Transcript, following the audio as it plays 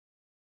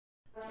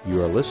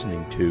You are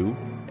listening to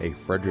a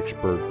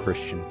Fredericksburg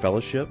Christian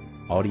Fellowship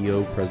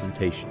audio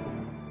presentation.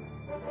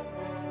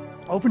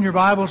 Open your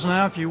Bibles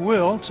now, if you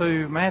will,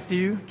 to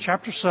Matthew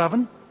chapter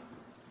 7.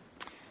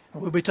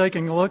 We'll be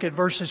taking a look at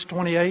verses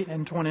 28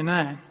 and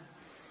 29.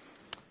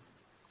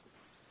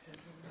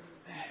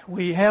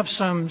 We have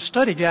some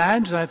study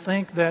guides, I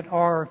think, that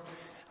are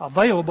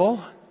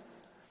available.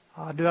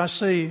 Do I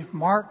see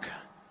Mark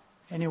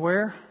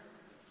anywhere?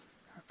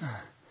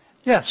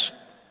 Yes.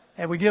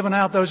 Have we given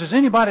out those? Is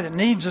anybody that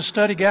needs a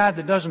study guide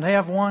that doesn't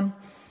have one?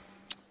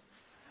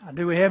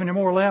 Do we have any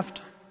more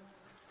left?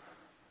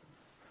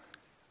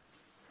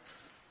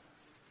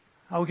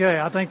 Okay,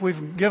 I think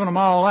we've given them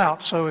all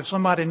out. So if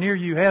somebody near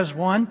you has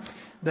one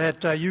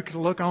that you could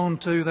look on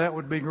to, that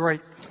would be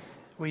great.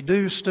 We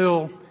do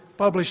still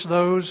publish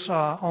those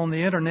on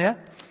the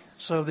internet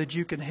so that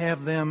you can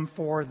have them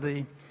for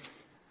the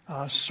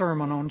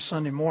sermon on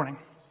Sunday morning.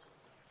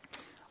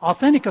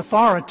 Authentic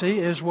authority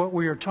is what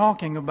we are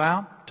talking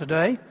about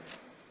today.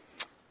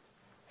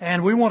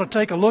 And we want to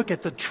take a look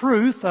at the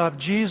truth of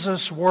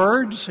Jesus'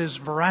 words, his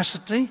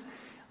veracity,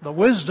 the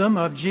wisdom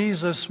of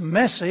Jesus'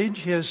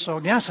 message, his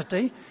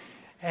sagacity,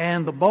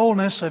 and the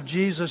boldness of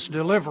Jesus'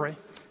 delivery,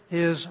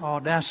 his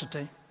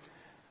audacity.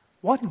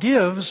 What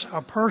gives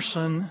a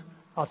person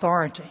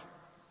authority?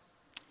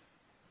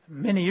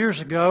 Many years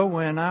ago,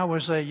 when I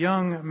was a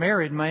young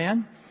married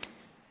man,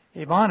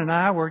 Yvonne and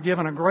I were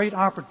given a great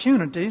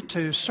opportunity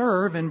to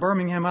serve in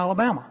Birmingham,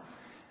 Alabama.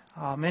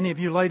 Many of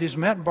you ladies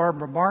met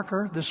Barbara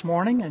Barker this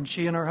morning, and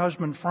she and her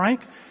husband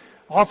Frank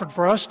offered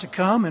for us to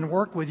come and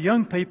work with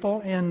young people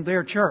in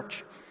their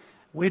church.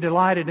 We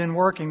delighted in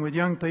working with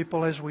young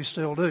people, as we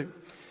still do.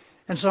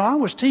 And so I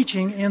was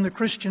teaching in the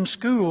Christian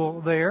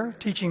school there,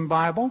 teaching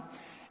Bible,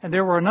 and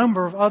there were a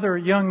number of other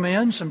young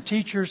men, some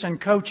teachers and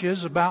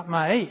coaches about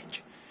my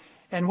age.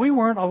 And we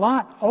weren't a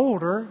lot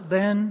older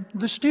than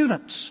the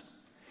students.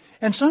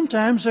 And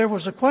sometimes there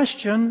was a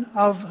question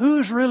of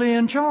who's really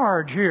in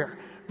charge here,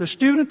 the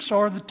students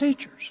or the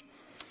teachers.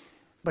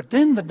 But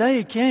then the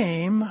day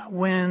came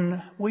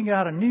when we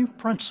got a new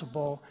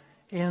principal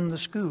in the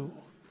school.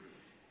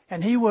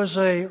 And he was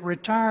a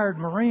retired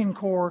Marine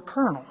Corps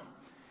colonel.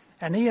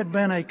 And he had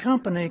been a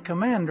company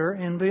commander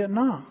in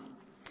Vietnam.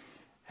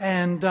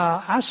 And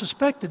I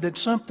suspected that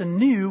something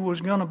new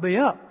was going to be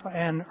up.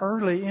 And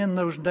early in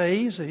those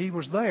days that he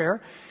was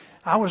there,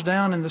 I was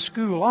down in the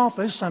school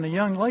office, and a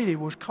young lady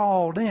was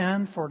called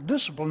in for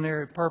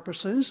disciplinary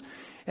purposes,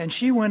 and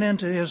she went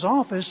into his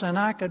office, and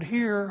I could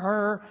hear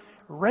her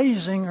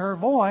raising her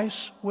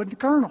voice with the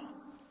colonel.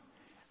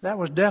 That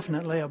was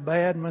definitely a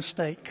bad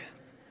mistake.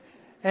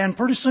 And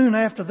pretty soon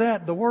after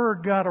that, the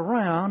word got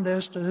around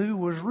as to who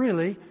was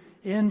really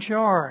in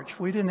charge.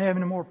 We didn't have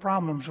any more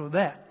problems with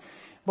that.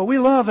 But we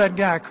love that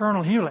guy,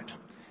 Colonel Hewlett.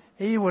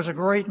 He was a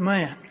great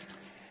man.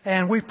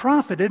 And we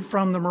profited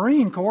from the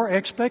Marine Corps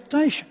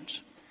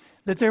expectations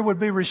that there would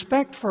be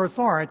respect for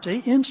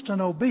authority, instant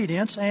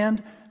obedience,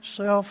 and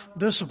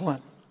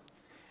self-discipline.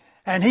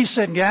 And he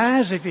said,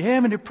 guys, if you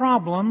have any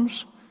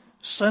problems,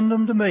 send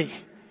them to me.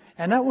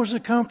 And that was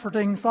a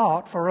comforting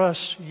thought for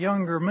us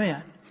younger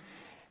men.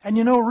 And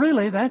you know,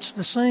 really, that's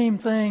the same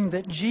thing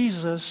that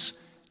Jesus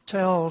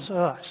tells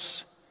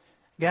us.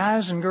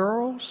 Guys and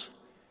girls,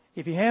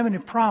 if you have any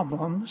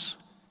problems,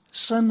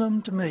 send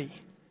them to me.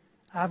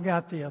 I've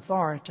got the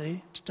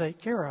authority to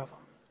take care of them.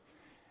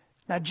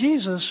 Now,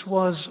 Jesus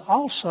was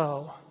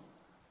also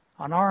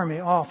an army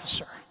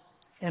officer,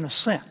 in a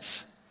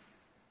sense.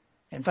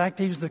 In fact,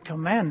 he's the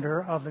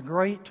commander of the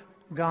great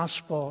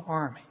gospel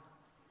army.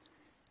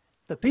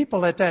 The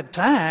people at that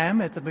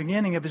time, at the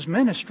beginning of his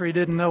ministry,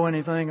 didn't know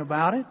anything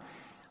about it.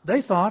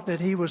 They thought that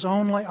he was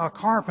only a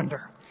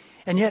carpenter.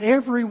 And yet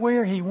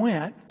everywhere he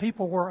went,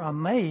 people were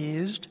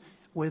amazed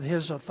with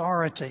his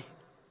authority.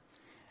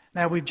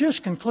 Now, we've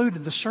just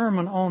concluded the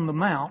Sermon on the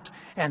Mount,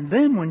 and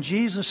then when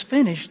Jesus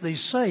finished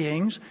these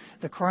sayings,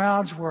 the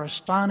crowds were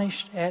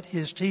astonished at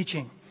his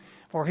teaching,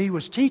 for he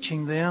was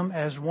teaching them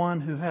as one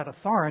who had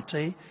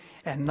authority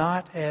and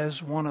not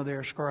as one of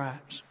their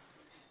scribes.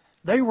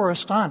 They were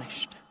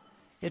astonished.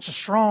 It's a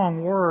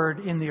strong word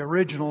in the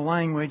original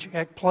language,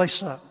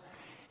 ekpleso.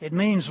 It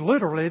means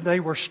literally they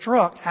were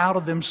struck out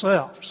of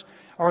themselves,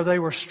 or they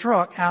were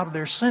struck out of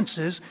their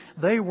senses.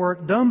 They were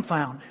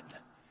dumbfounded.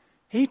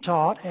 He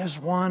taught as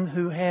one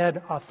who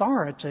had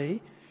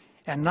authority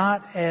and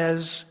not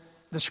as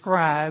the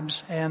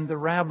scribes and the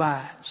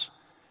rabbis.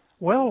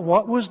 Well,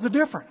 what was the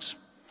difference?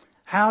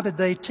 How did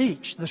they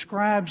teach? The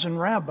scribes and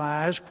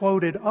rabbis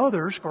quoted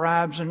other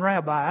scribes and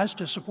rabbis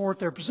to support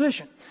their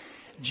position.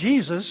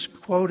 Jesus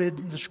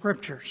quoted the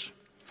Scriptures.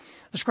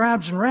 The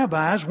scribes and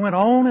rabbis went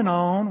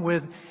on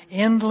with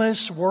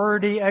endless,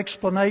 wordy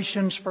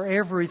explanations for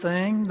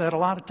everything that a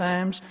lot of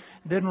times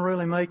didn't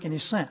really make any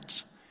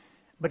sense.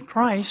 But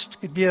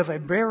Christ could give a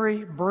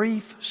very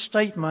brief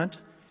statement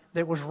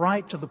that was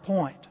right to the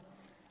point.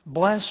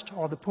 Blessed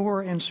are the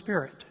poor in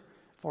spirit,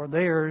 for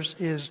theirs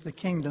is the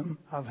kingdom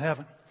of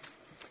heaven.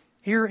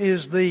 Here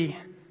is the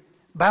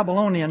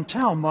Babylonian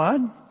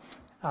Talmud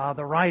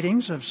the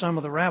writings of some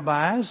of the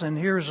rabbis, and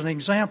here's an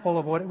example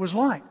of what it was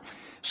like.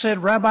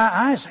 Said Rabbi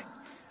Isaac,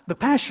 "The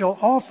paschal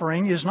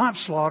offering is not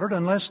slaughtered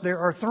unless there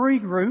are 3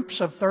 groups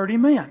of 30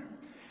 men.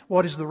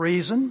 What is the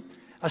reason?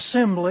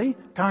 Assembly,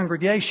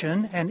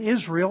 congregation, and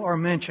Israel are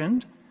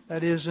mentioned,"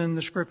 that is in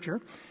the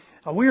Scripture.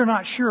 "We are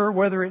not sure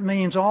whether it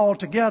means all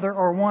together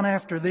or one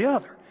after the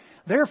other.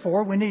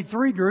 Therefore, we need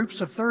 3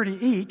 groups of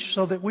 30 each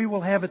so that we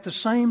will have at the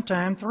same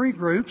time 3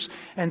 groups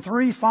and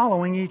 3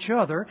 following each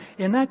other.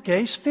 In that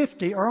case,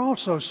 50 are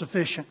also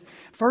sufficient.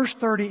 First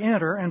 30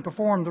 enter and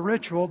perform the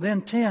ritual,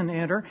 then 10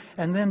 enter,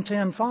 and then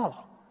 10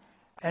 follow."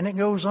 And it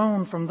goes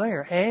on from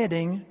there,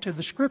 adding to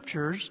the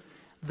Scriptures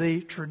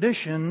the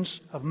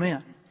traditions of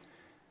men.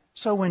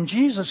 So when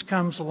Jesus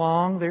comes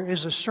along, there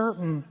is a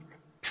certain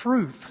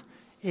truth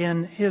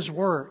in His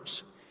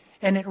words,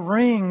 and it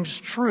rings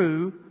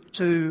true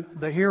to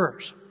the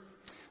hearers.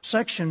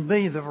 Section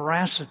B, the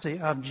veracity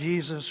of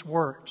Jesus'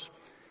 words.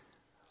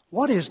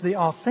 What is the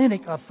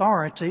authentic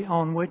authority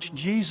on which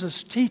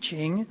Jesus'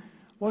 teaching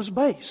was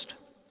based?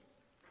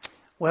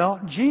 Well,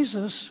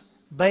 Jesus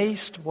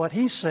based what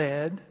He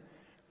said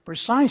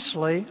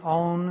precisely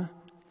on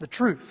the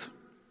truth.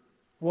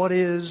 What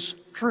is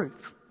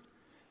truth?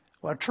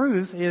 Well,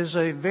 truth is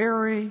a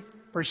very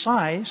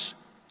precise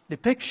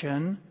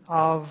depiction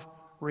of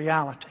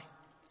reality.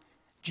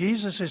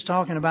 Jesus is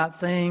talking about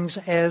things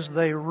as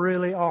they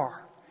really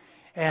are,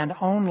 and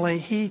only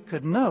He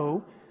could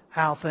know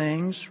how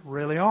things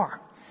really are.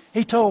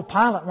 He told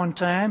Pilate one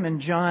time in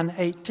John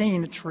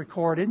 18, it's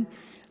recorded,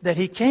 that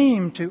He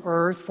came to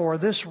earth for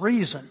this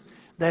reason,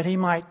 that He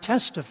might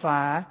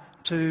testify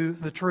to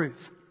the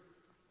truth.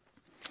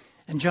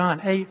 In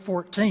John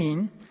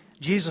 8:14,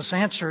 Jesus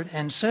answered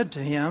and said to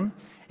him,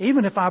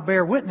 "Even if I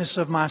bear witness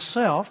of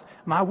myself,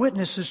 my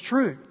witness is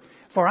true.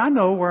 For I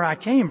know where I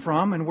came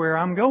from and where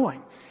I'm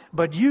going.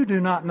 But you do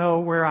not know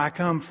where I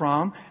come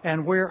from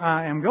and where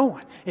I am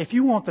going." If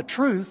you want the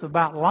truth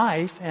about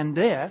life and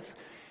death,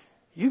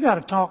 you got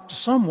to talk to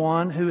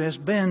someone who has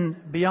been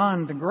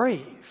beyond the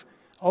grave,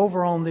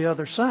 over on the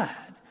other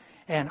side.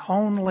 And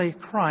only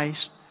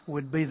Christ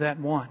would be that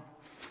one.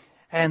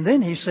 And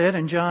then He said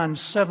in John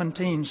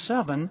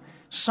 17:7,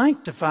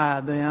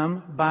 "Sanctify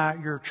them by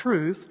your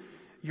truth.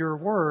 Your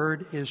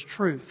word is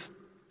truth."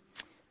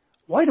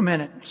 Wait a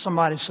minute,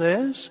 somebody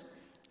says.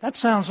 That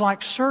sounds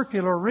like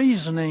circular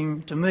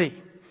reasoning to me.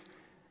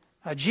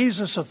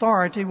 Jesus'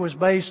 authority was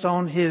based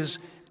on His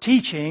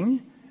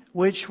teaching,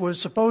 which was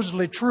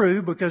supposedly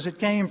true because it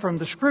came from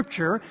the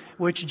Scripture,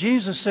 which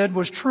Jesus said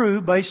was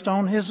true based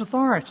on His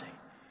authority.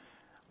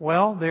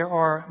 Well, there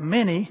are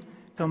many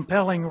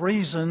compelling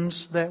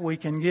reasons that we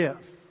can give.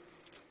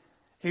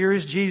 Here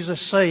is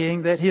Jesus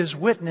saying that His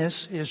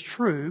witness is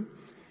true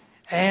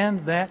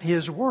and that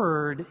His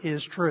word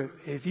is true.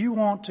 If you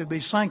want to be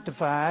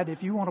sanctified,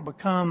 if you want to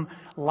become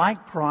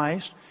like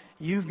Christ,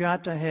 you've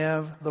got to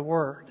have the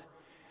word.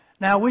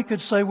 Now, we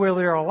could say, well,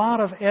 there are a lot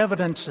of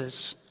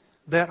evidences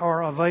that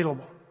are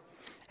available,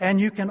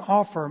 and you can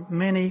offer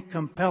many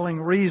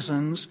compelling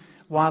reasons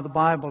why the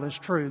Bible is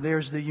true.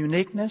 There's the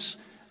uniqueness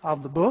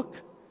of the book,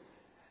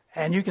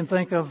 and you can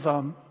think of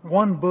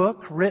one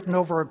book written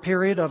over a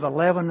period of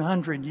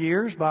 1,100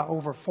 years by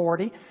over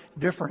 40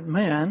 different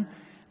men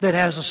that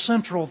has a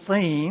central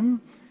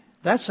theme.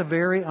 That's a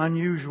very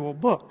unusual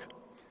book.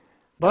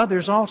 But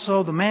there's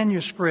also the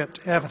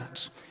manuscript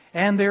evidence,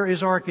 and there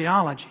is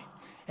archaeology,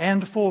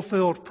 and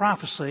fulfilled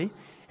prophecy,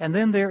 and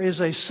then there is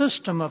a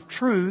system of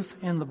truth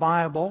in the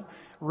Bible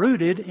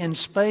rooted in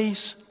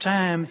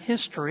space-time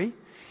history,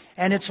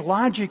 and it's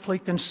logically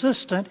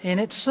consistent in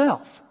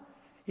itself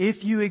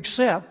if you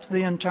accept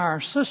the entire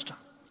system,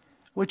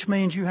 which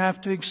means you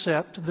have to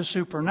accept the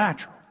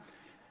supernatural.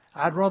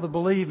 I'd rather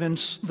believe in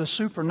the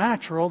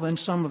supernatural than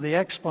some of the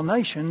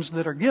explanations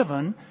that are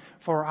given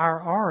for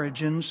our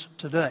origins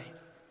today.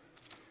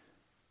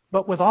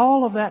 But with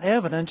all of that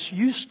evidence,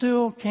 you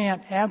still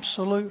can't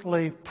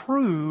absolutely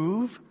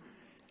prove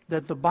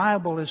that the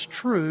Bible is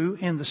true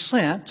in the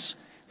sense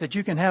that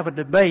you can have a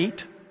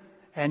debate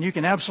and you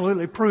can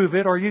absolutely prove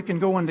it, or you can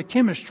go in the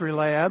chemistry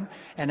lab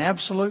and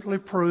absolutely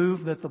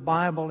prove that the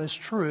Bible is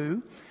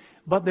true.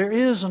 But there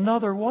is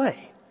another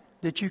way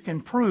that you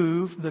can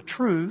prove the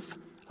truth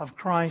of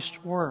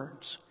Christ's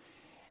words.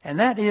 And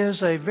that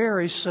is a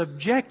very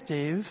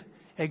subjective,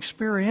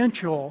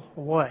 experiential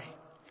way.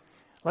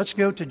 Let's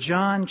go to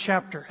John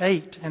chapter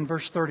 8 and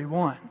verse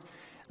 31.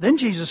 Then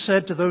Jesus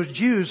said to those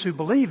Jews who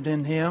believed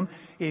in Him,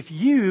 "If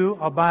you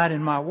abide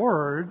in my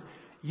word,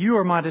 you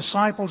are my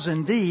disciples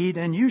indeed,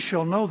 and you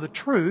shall know the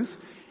truth,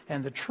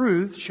 and the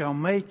truth shall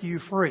make you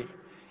free."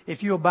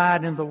 If you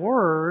abide in the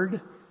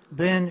word,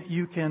 then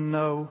you can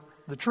know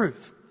the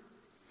truth.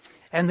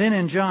 And then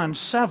in John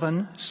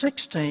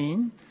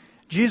 7:16,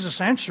 Jesus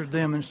answered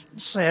them and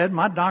said,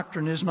 "My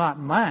doctrine is not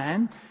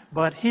mine,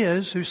 but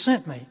His who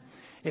sent me.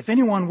 If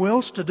anyone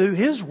wills to do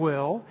His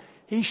will,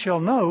 he shall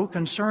know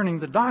concerning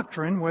the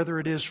doctrine whether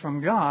it is from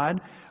God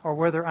or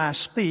whether I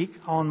speak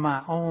on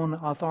my own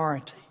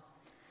authority."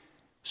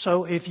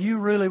 So if you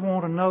really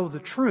want to know the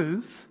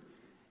truth,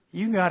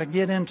 you've got to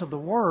get into the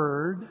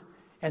Word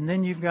and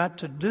then you've got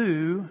to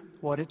do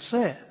what it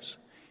says.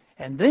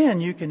 And then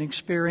you can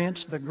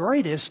experience the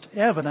greatest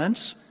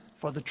evidence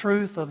for the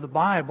truth of the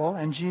Bible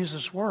and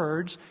Jesus'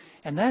 words,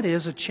 and that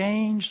is a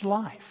changed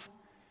life.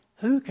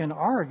 Who can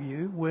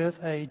argue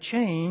with a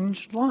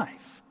changed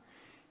life?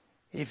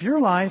 If your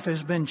life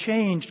has been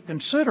changed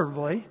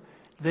considerably,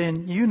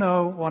 then you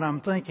know what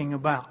I'm thinking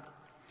about.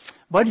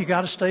 But you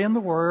got to stay in the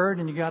Word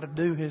and you got to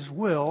do His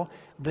will,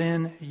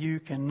 then you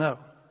can know.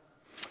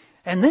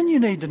 And then you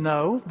need to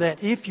know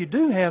that if you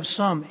do have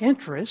some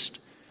interest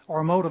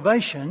or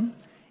motivation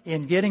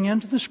in getting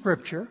into the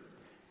Scripture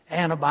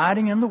and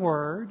abiding in the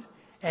Word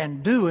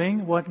and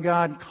doing what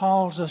God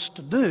calls us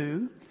to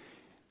do,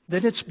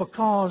 that it's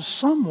because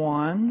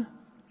someone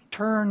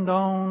turned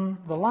on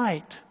the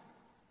light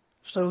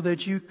so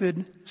that you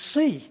could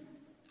see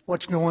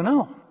what's going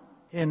on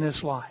in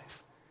this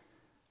life.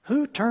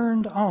 Who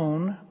turned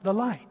on the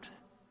light?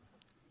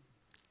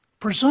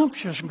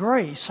 Presumptuous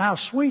grace, how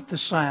sweet the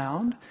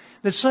sound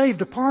that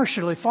saved a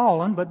partially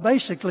fallen but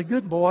basically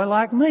good boy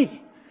like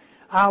me.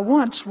 I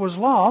once was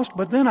lost,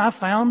 but then I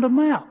found a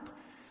map.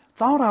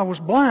 Thought I was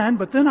blind,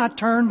 but then I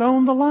turned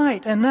on the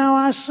light, and now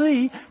I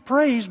see.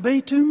 Praise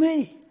be to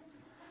me.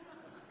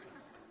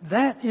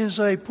 That is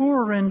a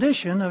poor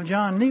rendition of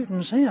John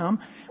Newton's hymn,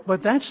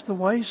 but that's the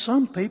way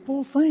some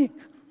people think.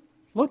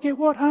 Look at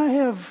what I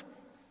have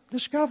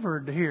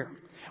discovered here.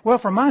 Well,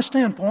 from my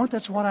standpoint,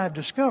 that's what I've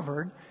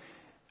discovered.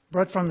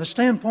 But from the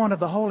standpoint of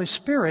the Holy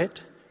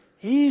Spirit,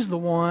 He's the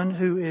one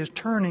who is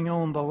turning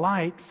on the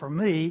light for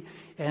me,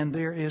 and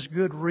there is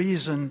good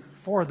reason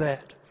for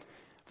that.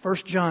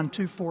 1 John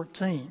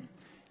 2:14.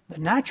 The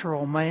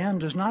natural man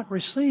does not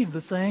receive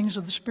the things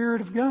of the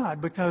Spirit of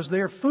God because they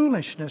are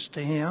foolishness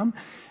to him.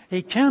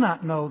 He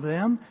cannot know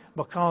them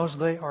because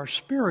they are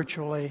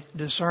spiritually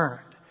discerned.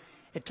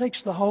 It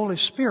takes the Holy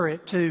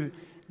Spirit to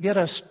get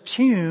us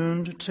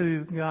tuned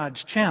to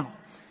God's channel.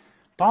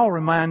 Paul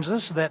reminds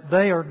us that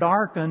they are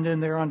darkened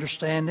in their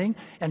understanding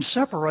and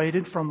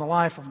separated from the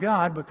life of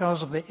God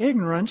because of the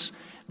ignorance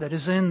that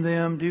is in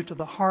them due to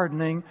the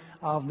hardening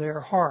of their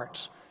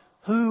hearts.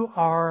 Who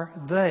are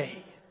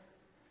they?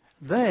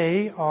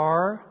 They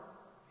are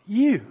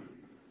you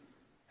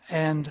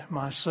and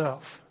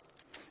myself.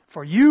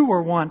 For you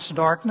were once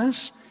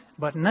darkness,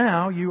 but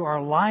now you are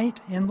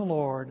light in the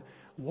Lord.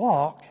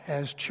 Walk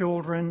as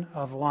children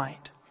of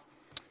light.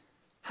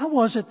 How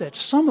was it that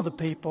some of the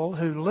people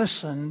who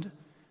listened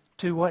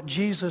to what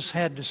Jesus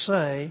had to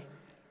say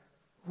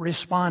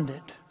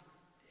responded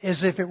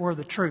as if it were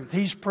the truth?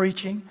 He's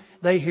preaching,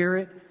 they hear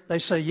it, they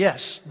say,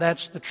 yes,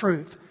 that's the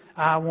truth.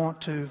 I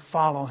want to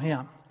follow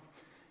Him.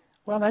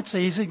 Well, that's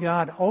easy.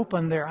 God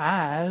opened their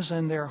eyes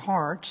and their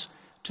hearts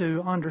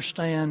to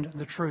understand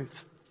the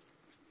truth.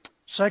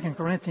 2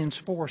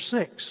 Corinthians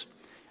 4:6.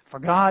 For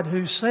God,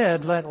 who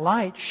said, let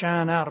light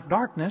shine out of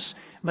darkness,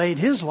 made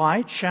His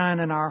light shine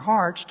in our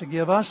hearts to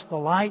give us the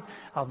light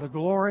of the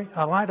glory,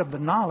 a light of the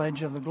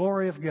knowledge of the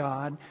glory of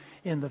God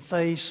in the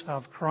face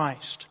of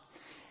Christ.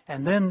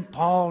 And then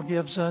Paul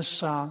gives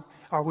us, or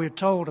we're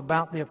told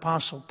about the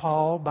Apostle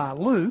Paul by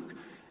Luke,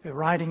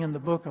 writing in the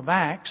book of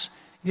Acts,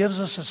 gives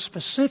us a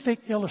specific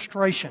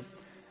illustration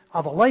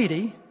of a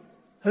lady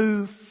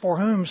for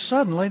whom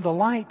suddenly the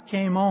light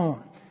came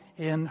on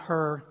in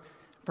her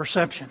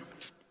perception.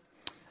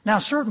 Now,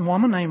 a certain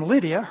woman named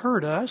Lydia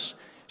heard us.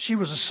 She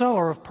was a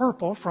seller of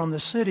purple from the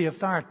city of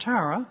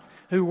Thyatira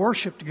who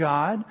worshiped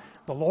God.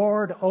 The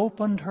Lord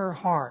opened her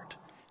heart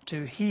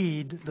to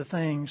heed the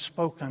things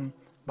spoken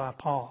by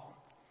Paul.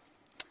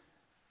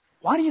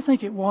 Why do you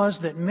think it was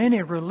that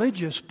many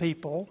religious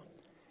people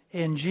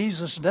in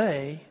Jesus'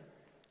 day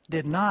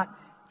did not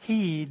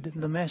heed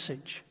the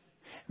message?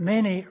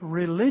 Many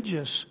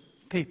religious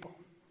people.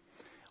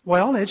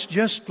 Well, it's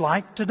just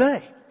like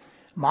today.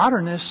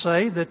 Modernists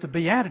say that the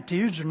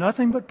Beatitudes are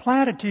nothing but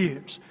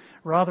platitudes,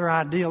 rather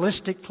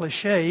idealistic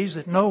cliches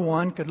that no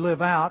one could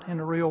live out in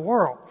the real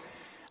world.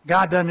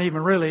 God doesn't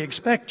even really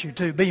expect you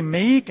to be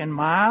meek and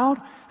mild.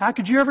 How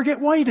could you ever get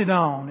waited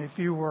on if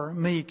you were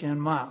meek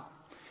and mild?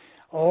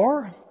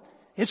 Or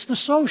it's the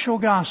social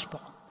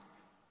gospel.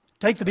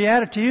 Take the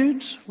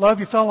Beatitudes, love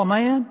your fellow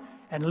man,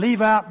 and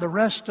leave out the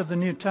rest of the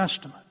New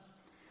Testament.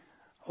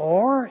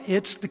 Or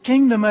it's the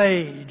kingdom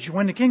age.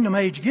 When the kingdom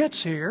age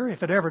gets here,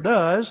 if it ever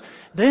does,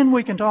 then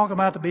we can talk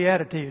about the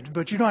Beatitudes.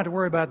 But you don't have to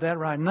worry about that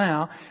right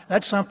now.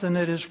 That's something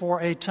that is for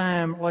a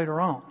time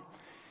later on.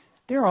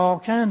 There are all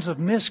kinds of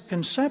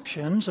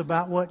misconceptions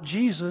about what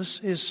Jesus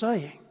is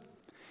saying.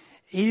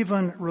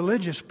 Even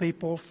religious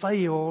people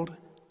failed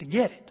to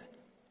get it.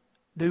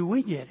 Do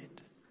we get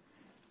it?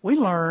 We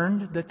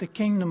learned that the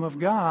kingdom of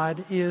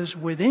God is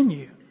within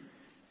you.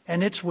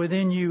 And it's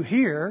within you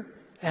here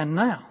and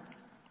now.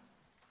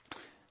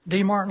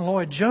 D. Martin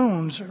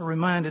Lloyd-Jones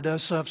reminded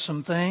us of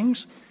some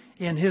things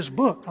in his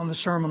book on the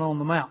Sermon on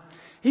the Mount.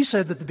 He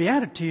said that the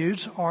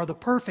Beatitudes are the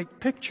perfect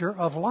picture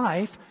of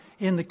life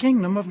in the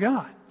kingdom of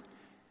God.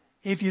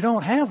 If you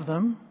don't have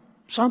them,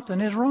 something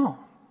is wrong.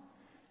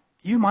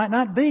 You might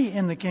not be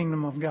in the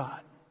kingdom of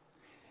God.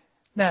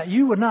 Now,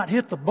 you would not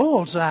hit the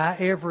bullseye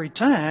every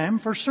time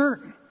for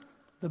certain.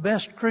 the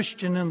best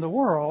Christian in the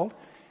world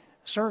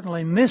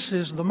certainly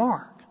misses the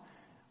mark.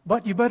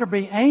 But you better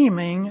be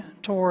aiming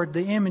toward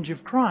the image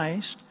of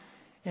Christ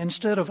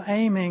instead of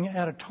aiming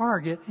at a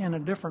target in a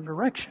different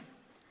direction.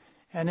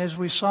 And as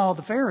we saw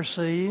the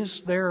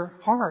Pharisees, their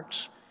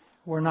hearts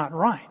were not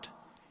right.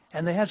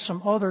 And they had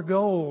some other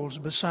goals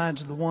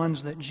besides the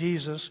ones that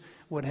Jesus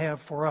would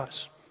have for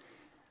us.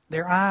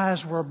 Their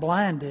eyes were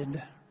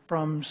blinded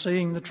from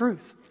seeing the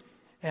truth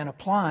and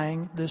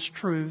applying this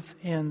truth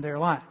in their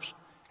lives.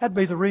 That'd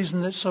be the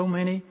reason that so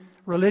many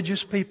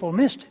religious people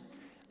missed it.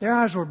 Their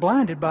eyes were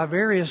blinded by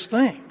various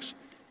things,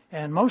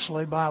 and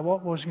mostly by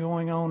what was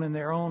going on in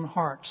their own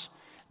hearts.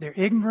 Their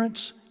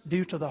ignorance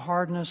due to the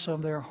hardness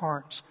of their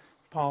hearts,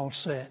 Paul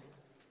said.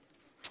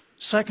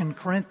 2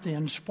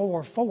 Corinthians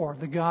 4:4,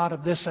 the God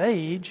of this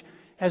age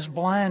has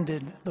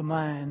blinded the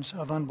minds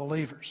of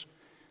unbelievers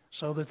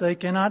so that they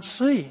cannot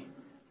see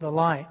the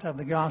light of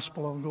the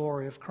gospel of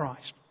glory of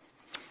Christ.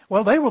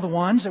 Well, they were the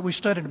ones that we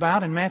studied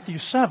about in Matthew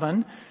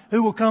 7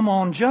 who will come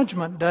on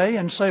Judgment Day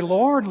and say,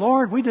 Lord,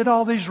 Lord, we did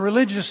all these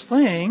religious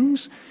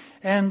things.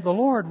 And the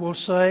Lord will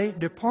say,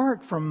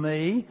 depart from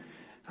me,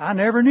 I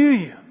never knew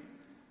you.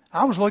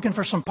 I was looking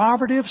for some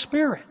poverty of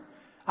spirit.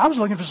 I was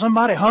looking for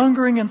somebody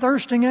hungering and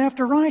thirsting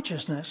after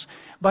righteousness.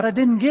 But I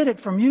didn't get it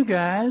from you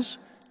guys.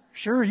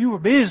 Sure, you were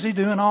busy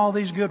doing all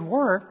these good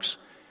works,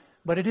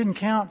 but it didn't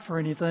count for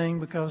anything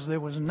because there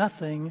was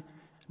nothing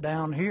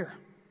down here,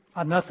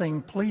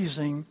 nothing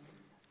pleasing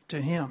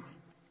to Him.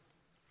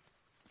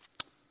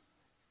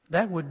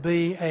 That would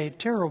be a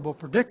terrible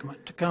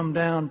predicament, to come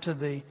down to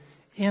the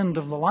end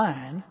of the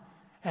line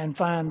and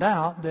find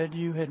out that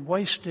you had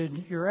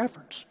wasted your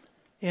efforts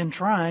in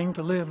trying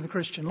to live the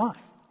Christian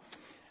life.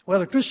 Well,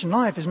 the Christian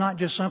life is not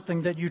just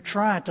something that you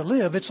try to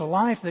live. It's a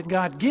life that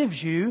God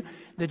gives you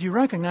that you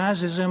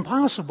recognize is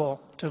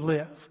impossible to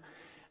live.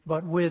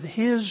 But with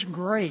His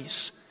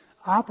grace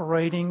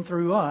operating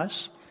through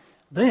us,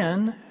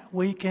 then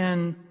we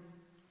can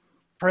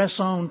press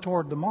on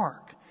toward the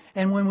mark.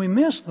 And when we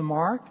miss the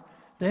mark,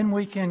 then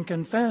we can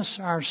confess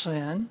our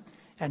sin,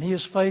 and He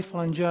is faithful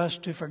and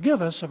just to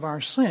forgive us of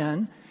our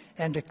sin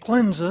and to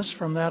cleanse us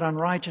from that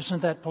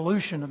unrighteousness, that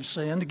pollution of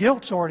sin. The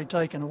guilt's already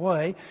taken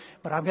away,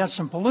 but I've got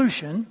some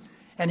pollution,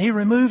 and He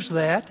removes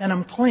that, and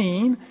I'm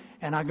clean,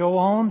 and I go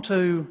on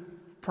to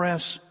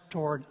press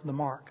toward the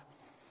mark.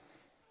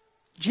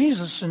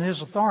 Jesus, in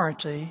His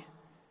authority,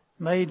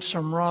 made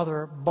some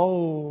rather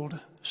bold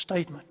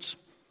statements.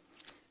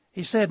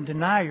 He said,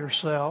 deny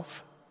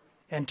yourself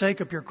and take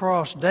up your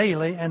cross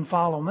daily and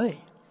follow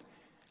me.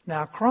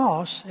 Now,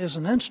 cross is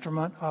an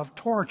instrument of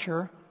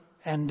torture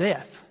and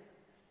death.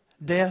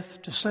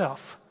 Death to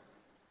self.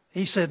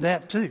 He said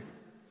that too.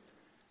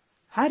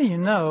 How do you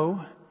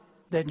know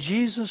that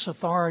Jesus'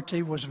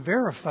 authority was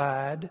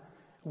verified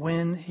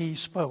when He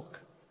spoke?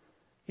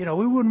 You know,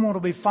 we wouldn't want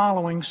to be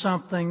following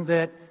something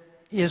that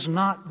is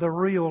not the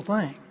real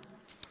thing.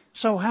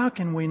 So how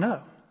can we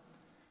know?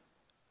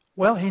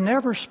 Well, He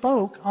never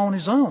spoke on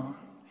His own,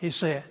 He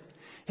said.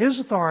 His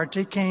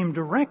authority came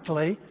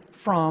directly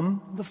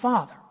from the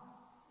Father.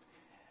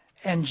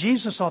 And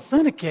Jesus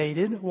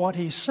authenticated what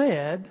He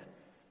said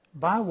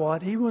by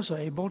what He was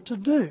able to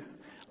do.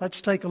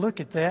 Let's take a look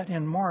at that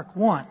in Mark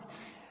 1.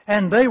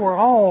 And they were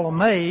all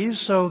amazed,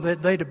 so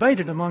that they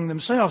debated among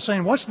themselves,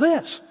 saying, what's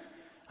this?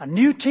 A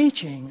new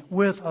teaching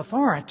with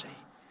authority.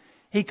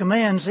 He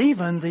commands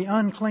even the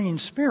unclean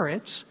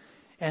spirits,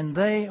 and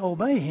they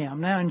obey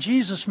Him. Now, in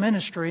Jesus'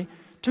 ministry,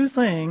 two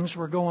things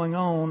were going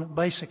on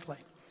basically.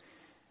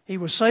 He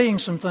was saying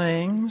some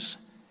things,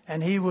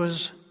 and He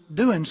was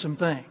doing some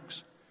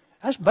things.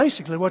 That's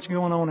basically what's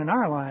going on in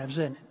our lives,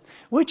 isn't it?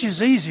 Which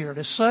is easier,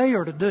 to say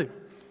or to do?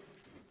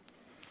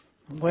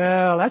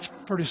 Well, that's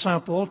pretty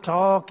simple.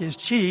 Talk is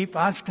cheap.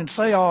 I can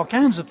say all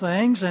kinds of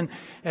things, and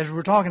as we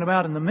were talking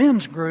about in the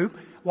men's group,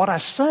 what I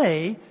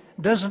say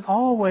doesn't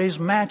always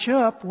match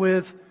up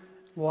with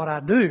what I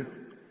do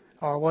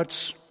or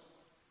what's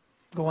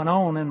going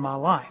on in my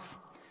life.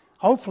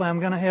 Hopefully I'm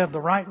going to have the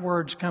right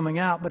words coming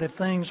out, but if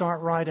things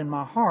aren't right in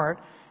my heart,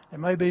 there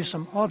may be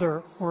some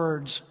other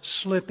words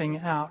slipping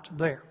out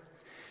there.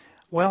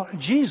 Well,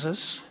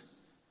 Jesus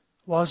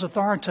was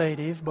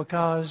authoritative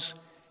because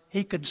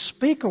He could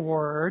speak a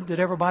word that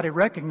everybody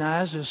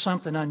recognized as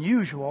something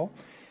unusual,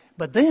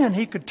 but then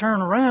He could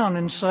turn around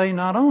and say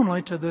not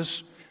only to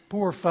this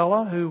poor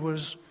fellow who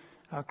was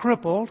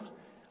crippled,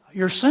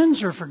 your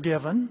sins are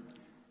forgiven.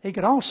 He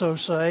could also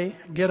say,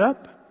 get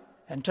up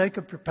and take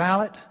up your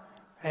pallet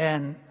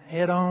and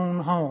head on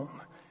home.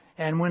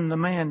 And when the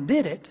man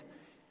did it,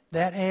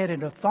 that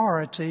added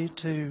authority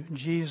to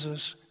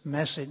Jesus'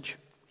 message.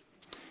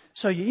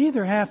 So you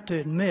either have to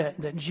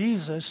admit that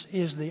Jesus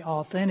is the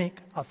authentic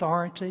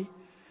authority,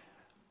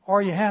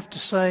 or you have to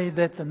say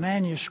that the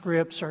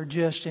manuscripts are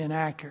just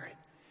inaccurate,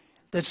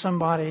 that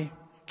somebody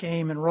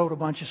came and wrote a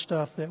bunch of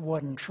stuff that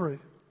wasn't true.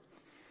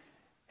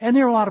 And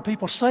there are a lot of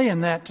people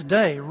saying that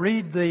today.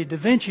 Read the Da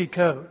Vinci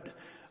Code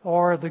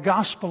or the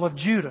Gospel of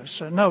Judas.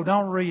 No,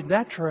 don't read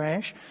that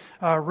trash.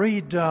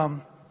 Read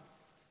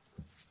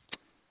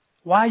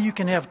Why You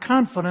Can Have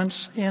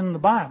Confidence in the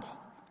Bible.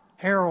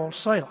 Harold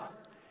Selah.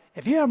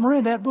 If you haven't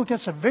read that book,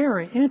 that's a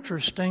very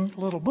interesting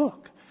little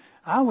book.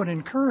 I would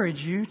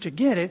encourage you to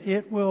get it.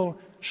 It will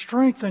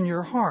strengthen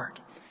your heart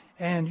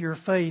and your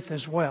faith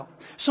as well.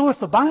 So if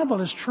the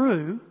Bible is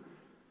true,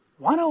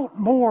 why don't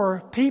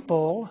more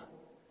people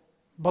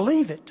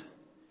believe it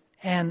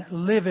and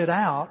live it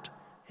out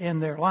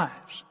in their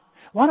lives?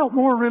 Why don't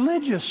more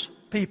religious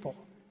people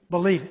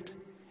believe it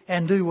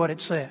and do what it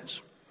says?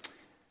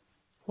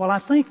 Well, I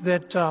think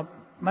that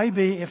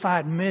maybe if I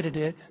admitted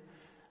it,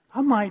 I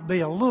might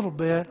be a little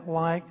bit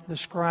like the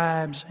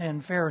scribes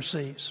and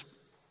Pharisees.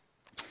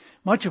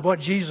 Much of what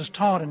Jesus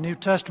taught in the New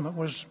Testament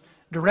was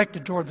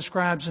directed toward the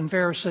scribes and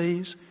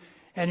Pharisees.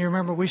 And you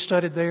remember we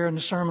studied there in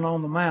the Sermon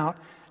on the Mount,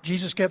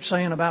 Jesus kept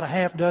saying about a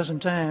half dozen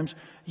times,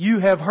 "You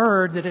have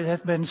heard that it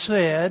hath been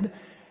said,"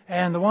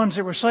 and the ones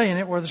that were saying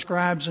it were the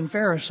scribes and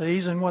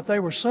Pharisees, and what they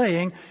were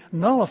saying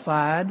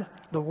nullified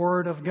the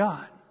Word of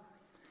God.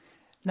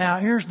 Now,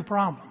 here's the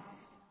problem.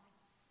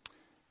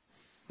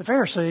 The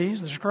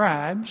Pharisees, the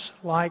scribes,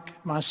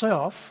 like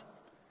myself,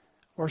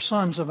 were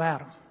sons of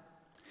Adam.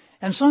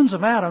 And sons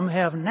of Adam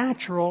have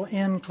natural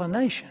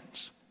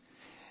inclinations.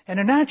 And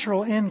a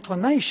natural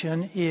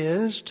inclination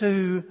is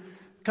to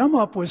come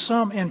up with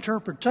some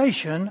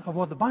interpretation of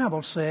what the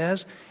Bible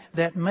says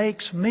that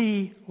makes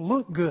me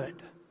look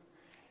good.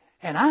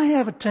 And I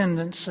have a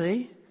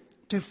tendency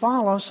to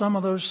follow some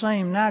of those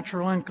same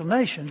natural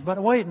inclinations. But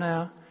wait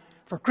now,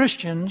 for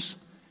Christians,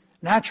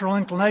 natural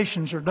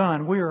inclinations are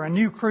done. We are a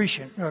new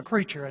creature,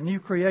 a new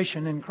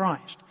creation in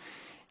Christ.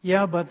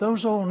 Yeah, but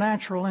those old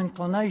natural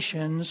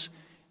inclinations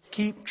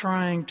keep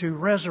trying to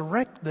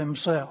resurrect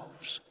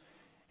themselves.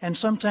 And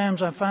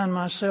sometimes I find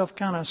myself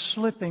kind of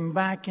slipping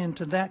back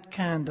into that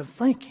kind of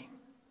thinking.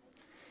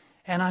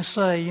 And I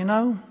say, I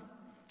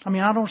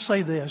don't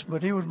say this,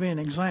 but it would be an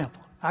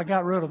example. I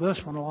got rid of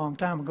this one a long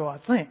time ago, I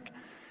think.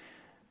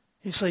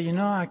 You say,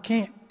 I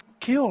can't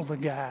kill the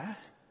guy,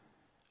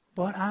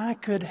 but I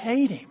could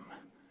hate him.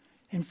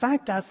 In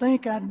fact, I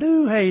think I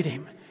do hate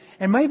him.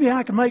 And maybe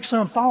I could make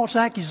some false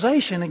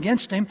accusation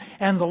against him,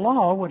 and the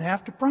law would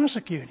have to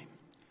prosecute him.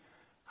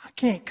 I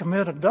can't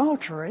commit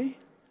adultery.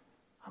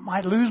 I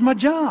might lose my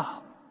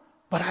job,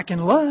 but I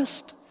can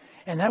lust.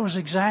 And that was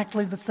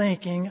exactly the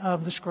thinking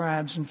of the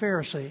scribes and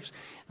Pharisees.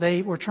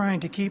 They were trying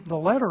to keep the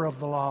letter of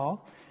the law,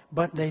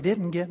 but they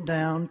didn't get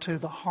down to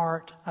the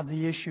heart of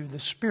the issue, the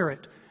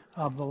spirit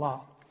of the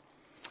law.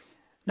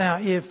 Now,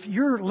 if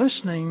you're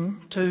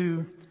listening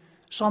to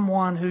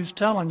someone who's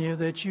telling you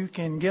that you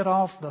can get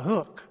off the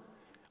hook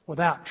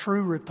without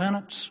true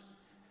repentance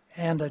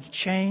and a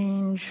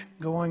change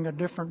going a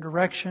different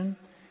direction,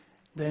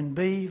 then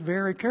be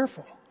very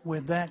careful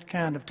with that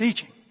kind of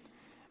teaching.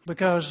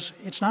 Because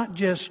it's not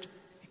just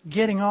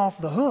getting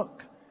off the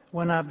hook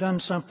when I've done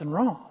something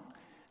wrong.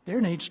 There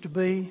needs to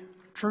be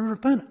true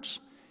repentance.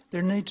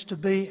 There needs to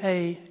be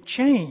a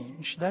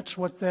change. That's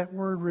what that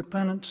word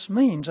repentance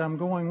means. I'm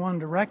going one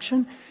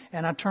direction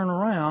and I turn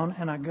around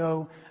and I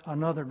go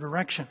another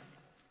direction.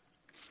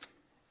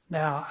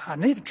 Now, I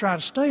need to try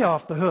to stay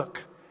off the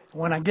hook.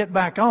 When I get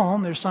back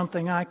on, there's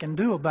something I can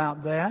do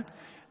about that.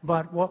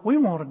 But what we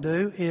want to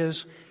do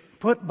is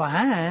put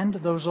behind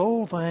those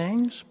old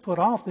things, put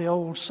off the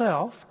old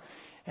self,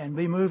 and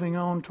be moving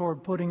on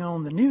toward putting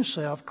on the new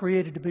self,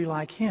 created to be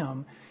like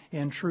Him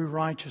in true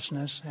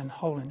righteousness and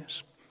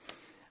holiness.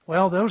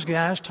 Well, those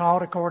guys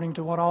taught according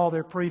to what all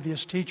their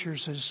previous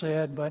teachers had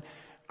said, but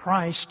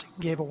Christ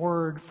gave a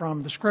word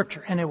from the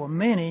Scripture, and there were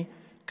many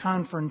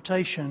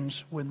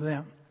confrontations with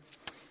them.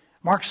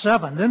 Mark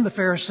 7, then the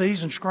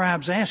Pharisees and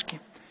scribes asked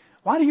Him,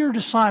 "Why do your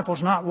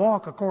disciples not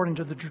walk according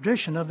to the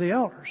tradition of the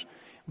elders,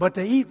 but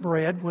they eat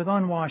bread with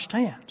unwashed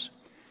hands?"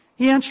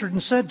 He answered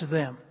and said to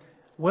them,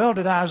 "Well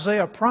did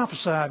Isaiah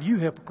prophesy of you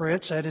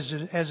hypocrites, as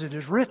it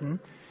is written,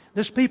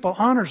 this people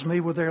honors me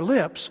with their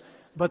lips,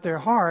 but their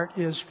heart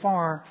is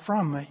far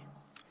from me.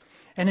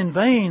 And in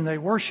vain they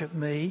worship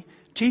me,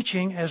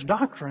 teaching as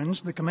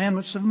doctrines the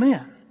commandments of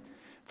men.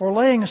 For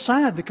laying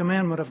aside the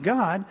commandment of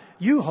God,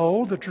 you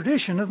hold the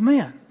tradition of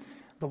men.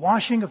 The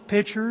washing of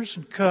pitchers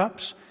and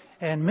cups,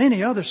 and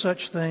many other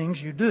such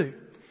things you do."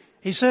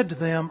 He said to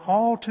them,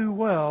 "All too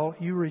well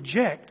you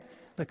reject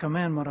the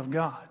commandment of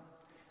God,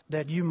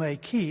 that you may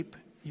keep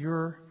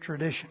your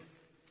tradition."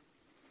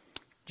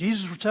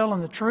 Jesus was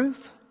telling the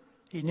truth.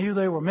 He knew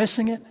they were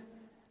missing it,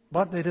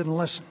 but they didn't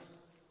listen.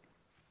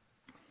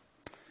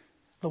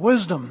 The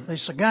wisdom, the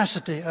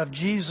sagacity of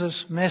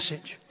Jesus'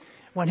 message.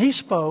 When He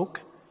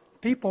spoke,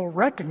 people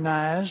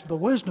recognized the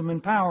wisdom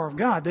and power of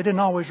God. They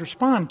didn't always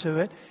respond to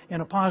it in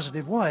a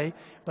positive way,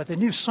 but they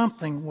knew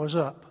something was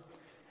up.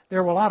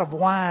 There were a lot of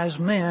wise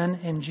men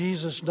in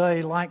Jesus'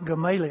 day, like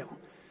Gamaliel,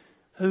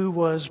 who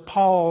was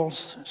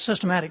Paul's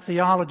systematic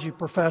theology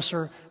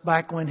professor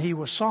back when he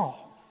was Saul.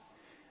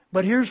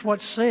 But here's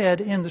what's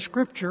said in the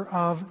Scripture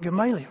of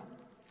Gamaliel.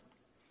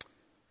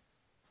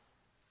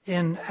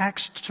 In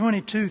Acts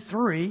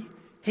 22:3,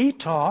 he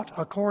taught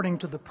according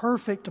to the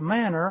perfect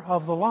manner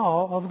of the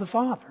law of the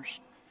fathers.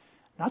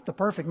 Not the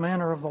perfect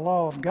manner of the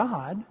law of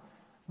God,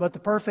 but the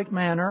perfect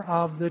manner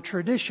of the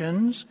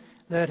traditions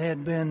that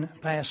had been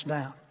passed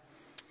down.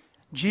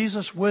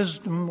 Jesus'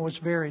 wisdom was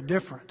very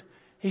different.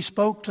 He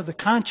spoke to the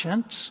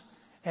conscience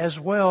as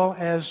well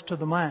as to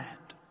the mind.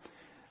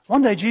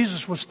 One day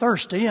Jesus was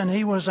thirsty and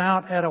he was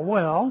out at a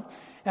well,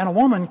 and a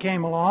woman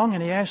came along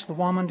and he asked the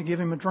woman to give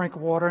him a drink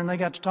of water, and they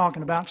got to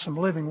talking about some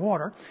living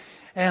water.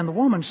 And the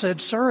woman said,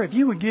 "Sir, if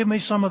you would give me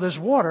some of this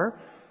water,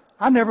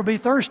 I'd never be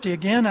thirsty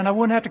again and I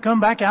wouldn't have to come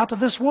back out to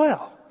this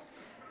well."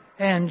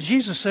 And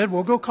Jesus said,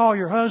 "Well, go call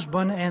your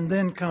husband and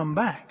then come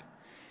back."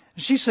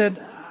 She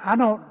said, "I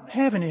don't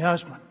have any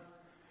husband."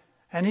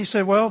 And he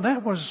said, "Well,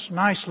 that was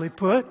nicely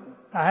put.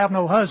 I have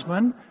no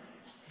husband.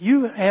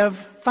 You have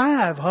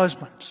 5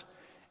 husbands,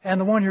 and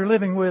the one you're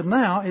living with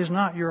now is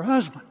not your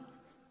husband.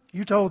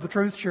 You told the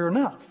truth sure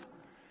enough."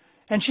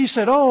 And she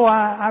said, "Oh,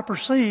 I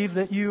perceive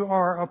that you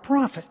are a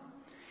prophet."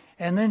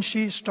 And then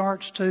she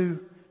starts to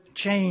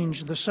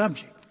change the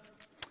subject.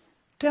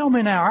 "Tell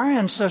me now, our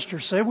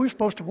ancestors said we're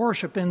supposed to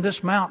worship in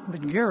this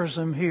mountain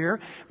Gerizim here,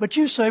 but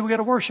you say we got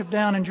to worship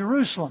down in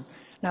Jerusalem.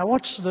 Now,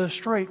 what's the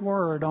straight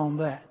word on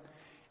that?"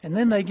 And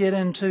then they get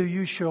into,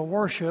 "You shall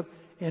worship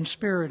in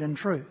spirit and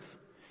truth."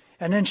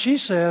 And then she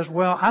says,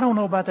 "Well, I don't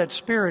know about that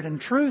spirit and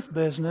truth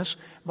business,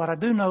 but I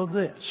do know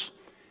this.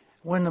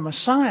 When the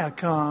Messiah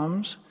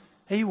comes,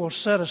 he will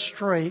set us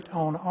straight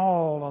on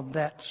all of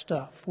that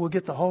stuff. We'll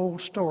get the whole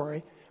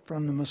story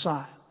from the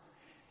Messiah."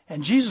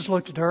 And Jesus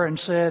looked at her and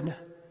said,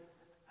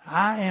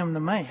 "I am the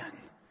man.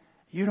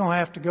 You don't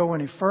have to go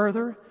any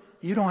further.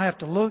 You don't have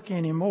to look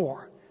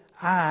anymore.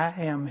 I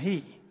am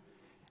he."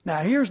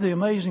 Now, here's the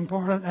amazing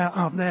part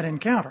of that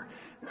encounter.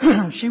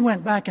 She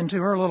went back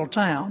into her little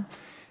town,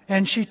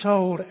 and she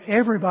told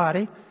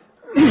everybody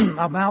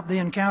about the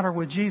encounter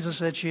with Jesus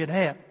that she had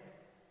had.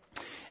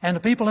 And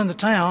the people in the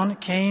town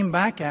came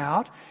back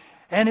out,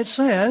 and it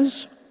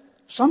says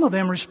some of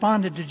them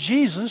responded to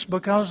Jesus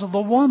because of the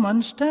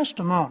woman's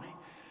testimony.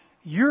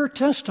 Your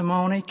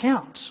testimony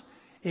counts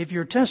if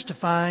you're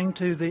testifying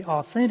to the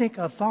authentic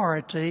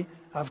authority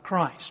of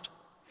Christ.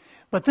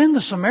 But then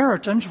the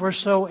Samaritans were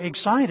so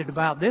excited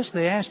about this,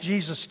 they asked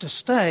Jesus to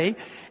stay,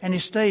 and he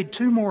stayed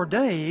 2 more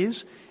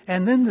days.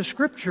 And then the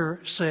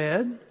scripture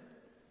said,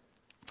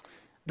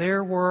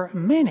 there were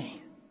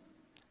many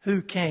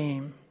who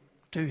came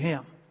to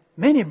him.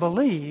 Many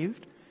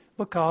believed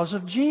because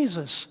of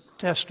Jesus'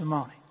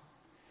 testimony.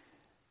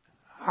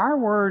 Our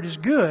word is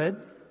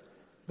good,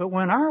 but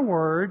when our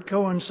word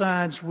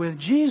coincides with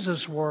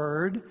Jesus'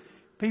 word,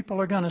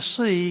 people are going to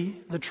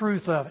see the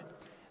truth of it.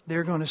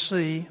 They're going to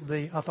see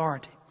the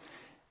authority.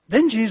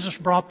 Then Jesus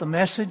brought the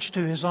message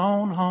to his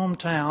own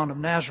hometown of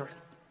Nazareth.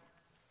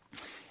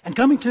 And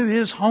coming to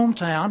his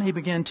hometown, he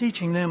began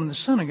teaching them in the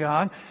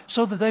synagogue,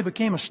 so that they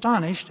became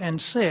astonished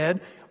and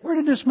said, "Where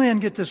did this man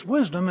get this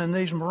wisdom and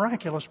these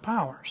miraculous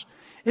powers?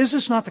 Is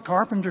this not the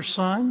carpenter's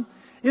son?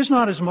 Is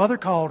not his mother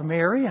called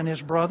Mary, and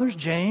his brothers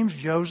James,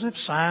 Joseph,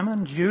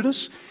 Simon,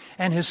 Judas,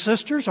 and his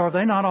sisters? Are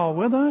they not all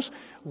with us?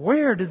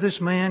 Where did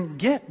this man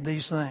get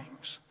these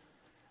things?"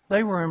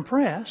 They were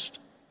impressed,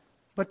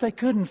 but they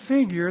couldn't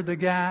figure the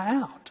guy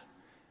out.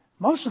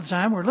 Most of the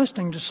time we're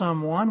listening to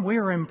someone, we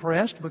are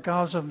impressed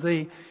because of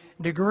the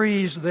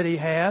degrees that he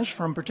has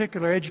from a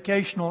particular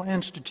educational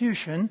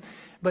institution,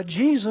 but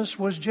Jesus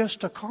was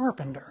just a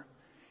carpenter.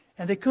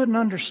 And they couldn't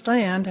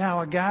understand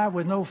how a guy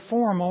with no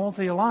formal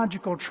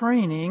theological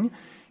training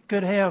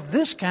could have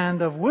this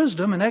kind of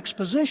wisdom and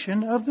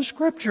exposition of the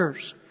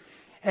Scriptures.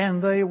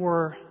 And they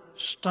were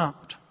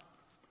stumped.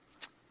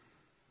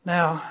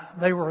 Now,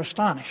 they were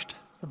astonished,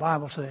 the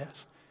Bible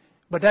says.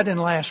 But that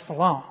didn't last for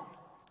long,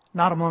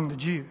 not among the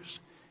Jews.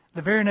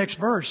 The very next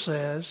verse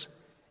says,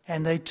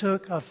 and they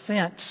took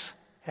offense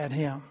at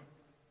him.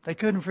 They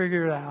couldn't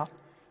figure it out,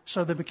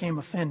 so they became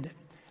offended.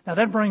 Now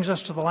that brings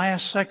us to the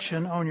last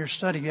section on your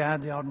study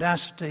guide, the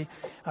audacity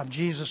of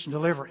Jesus'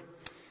 delivery.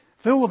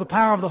 Filled with the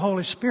power of the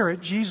Holy Spirit,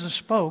 Jesus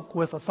spoke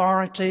with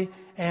authority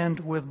and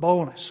with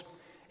boldness.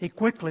 He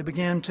quickly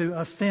began to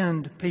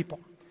offend people.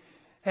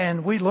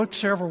 And we looked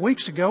several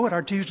weeks ago at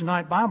our Tuesday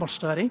night Bible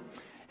study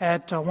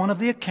at one of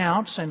the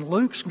accounts in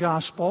Luke's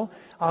Gospel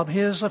of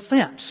his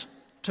offense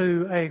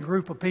to a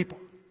group of people.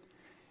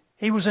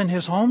 He was in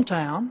his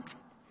hometown,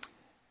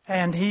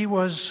 and he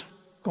was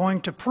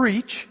going to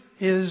preach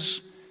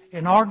his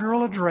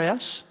inaugural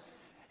address,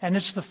 and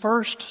it's the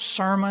first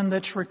sermon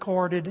that's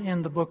recorded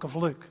in the book of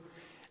Luke.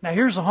 Now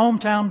here's a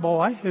hometown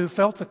boy who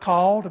felt the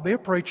call to be a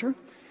preacher,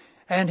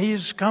 and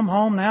he's come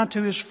home now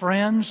to his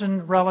friends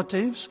and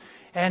relatives,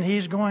 and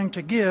he's going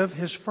to give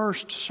his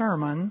first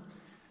sermon.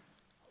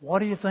 What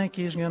do you think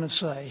he's going to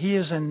say? He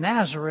is in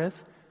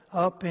Nazareth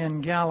up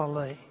in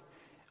Galilee.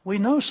 We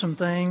know some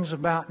things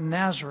about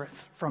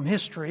Nazareth from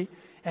history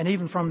and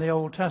even from the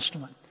Old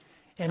Testament.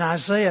 In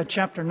Isaiah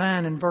chapter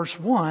 9 and verse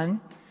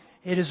 1,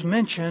 it is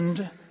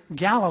mentioned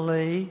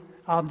Galilee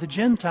of the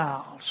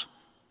Gentiles.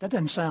 That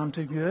doesn't sound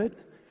too good.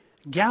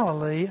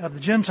 Galilee of the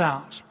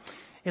Gentiles.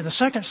 In the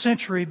 2nd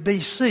century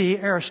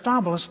BC,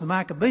 Aristobulus the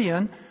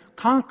Maccabean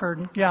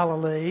conquered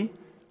Galilee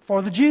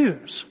for the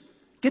Jews.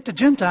 Get the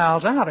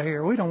Gentiles out of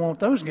here. We don't want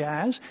those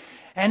guys.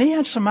 And he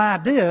had some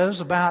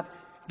ideas about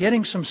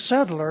getting some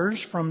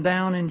settlers from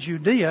down in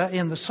Judea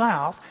in the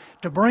south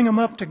to bring them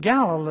up to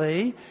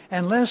Galilee,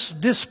 and let's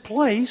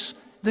displace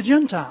the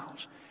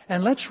Gentiles.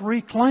 And let's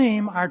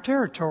reclaim our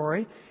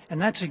territory.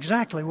 And that's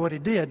exactly what he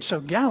did.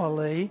 So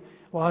Galilee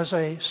was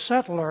a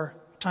settler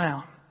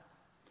town.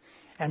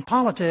 And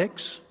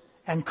politics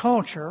and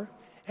culture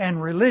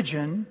and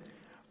religion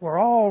were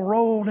all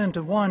rolled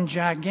into one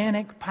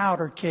gigantic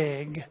powder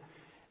keg,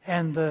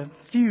 and the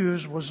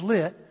fuse was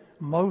lit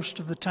most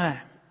of the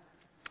time.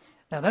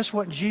 Now that's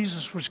what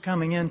Jesus was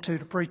coming into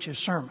to preach his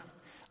sermon.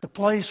 The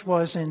place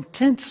was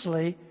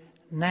intensely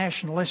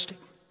nationalistic.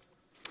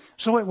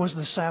 So it was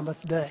the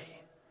Sabbath day.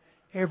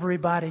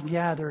 Everybody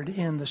gathered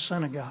in the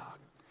synagogue.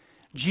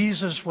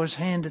 Jesus was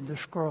handed the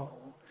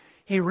scroll.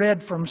 He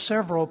read from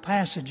several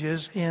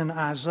passages in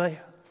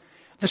Isaiah.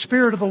 The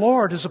Spirit of the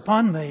Lord is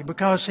upon me,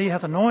 because he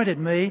hath anointed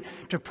me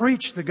to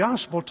preach the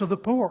gospel to the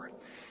poor.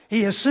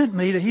 He has sent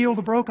me to heal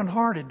the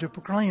brokenhearted, to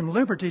proclaim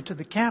liberty to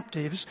the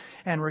captives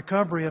and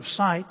recovery of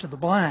sight to the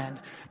blind,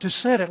 to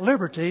set at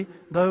liberty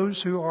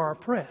those who are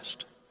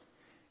oppressed.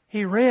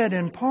 He read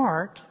in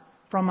part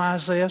from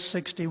Isaiah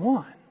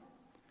 61.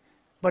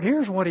 But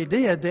here's what he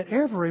did that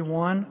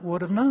everyone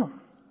would have known.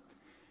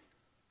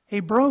 He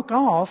broke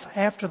off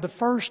after the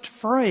first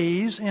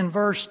phrase in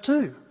verse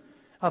 2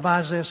 of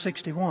Isaiah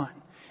 61,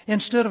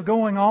 instead of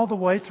going all the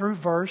way through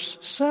verse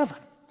 7.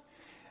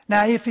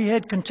 Now, if he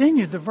had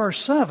continued to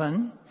verse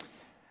 7,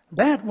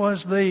 that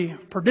was the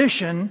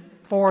perdition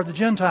for the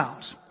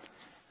Gentiles.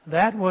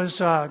 That was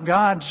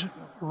God's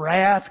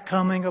wrath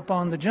coming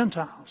upon the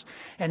Gentiles.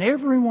 And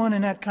everyone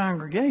in that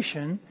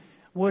congregation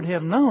would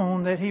have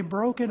known that he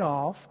broke it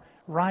off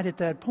right at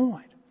that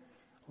point.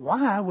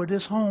 Why would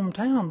this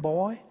hometown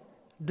boy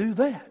do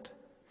that?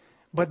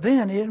 But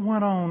then it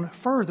went on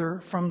further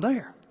from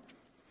there.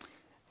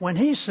 When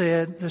he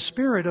said, the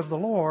Spirit of the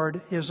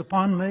Lord is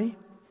upon me,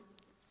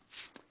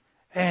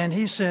 and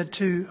he said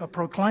to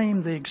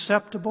proclaim the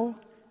acceptable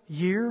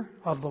year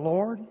of the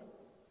Lord.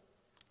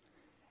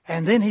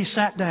 And then he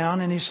sat down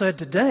and he said,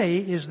 today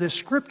is this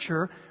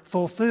scripture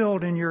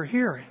fulfilled in your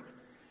hearing.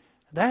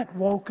 That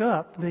woke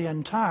up the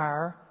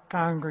entire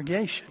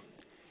congregation.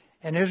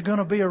 And there's going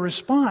to be a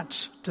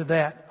response to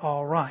that,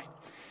 all right.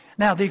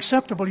 Now, the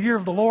acceptable year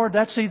of the Lord,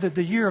 that's either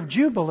the year of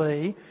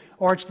Jubilee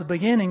or it's the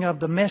beginning of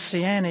the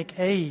Messianic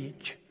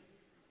age.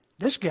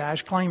 This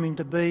guy's claiming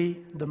to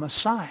be the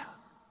Messiah.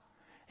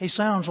 He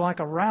sounds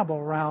like a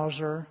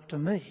rabble-rouser to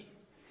me.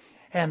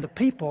 And the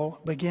people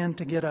begin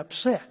to get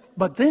upset.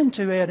 But then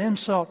to add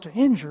insult to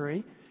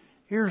injury,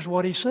 here's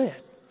what he said.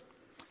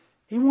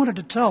 He wanted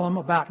to tell them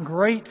about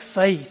great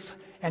faith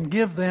and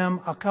give them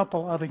a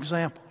couple of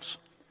examples.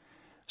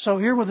 So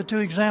here were the two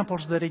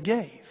examples that he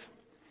gave.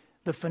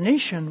 The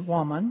Phoenician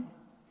woman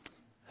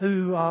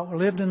who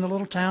lived in the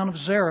little town of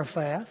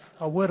Zarephath,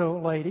 a widow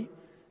lady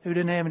who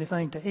didn't have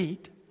anything to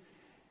eat,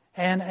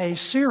 and a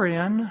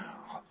Syrian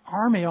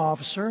army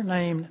officer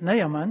named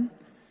Naaman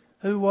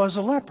who was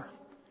a leper.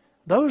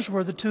 Those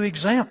were the two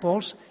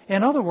examples.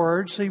 In other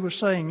words, he was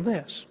saying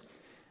this.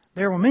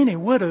 There were many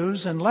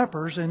widows and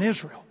lepers in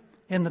Israel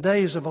in the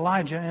days of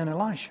Elijah and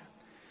Elisha.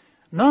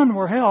 None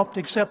were helped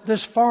except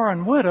this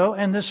foreign widow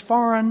and this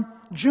foreign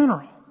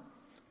general.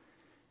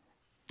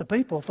 The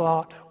people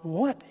thought,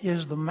 what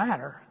is the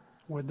matter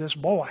with this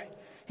boy?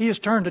 He has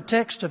turned a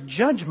text of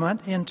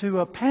judgment into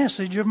a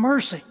passage of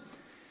mercy.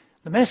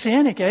 The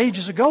Messianic age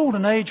is a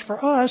golden age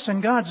for us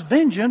and God's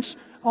vengeance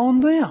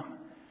on them.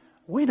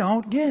 We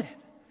don't get it.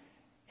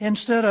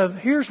 Instead of,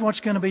 here's what's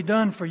going to be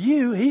done for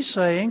you, he's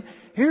saying,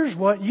 here's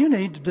what you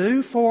need to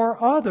do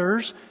for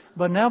others,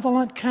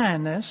 benevolent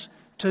kindness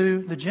to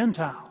the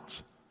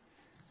Gentiles.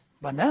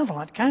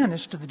 Benevolent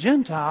kindness to the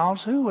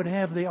Gentiles, who would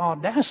have the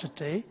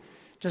audacity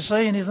to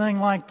say anything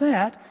like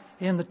that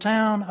in the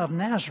town of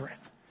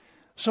Nazareth?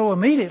 So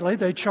immediately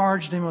they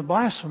charged him with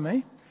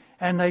blasphemy,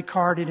 and they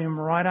carted him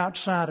right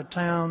outside of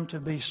town to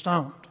be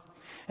stoned.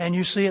 And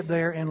you see it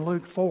there in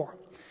Luke 4.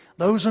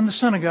 Those in the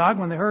synagogue,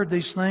 when they heard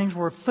these things,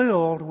 were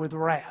filled with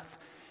wrath.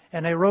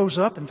 And they rose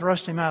up and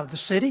thrust him out of the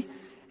city,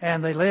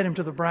 and they led him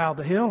to the brow of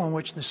the hill on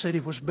which the city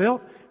was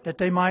built, that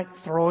they might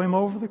throw him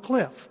over the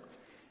cliff.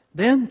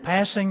 Then,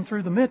 passing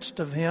through the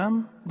midst of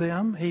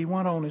them, he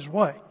went on his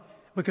way,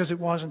 because it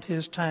wasn't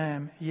his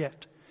time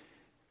yet.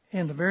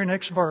 In the very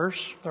next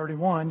verse,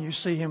 31, you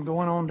see him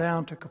going on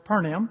down to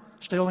Capernaum,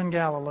 still in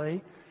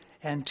Galilee,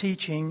 and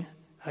teaching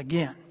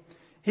again.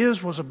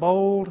 His was a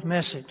bold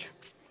message.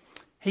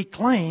 He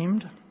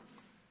claimed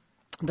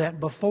that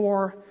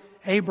before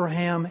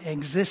Abraham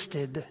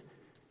existed,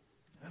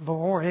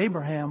 before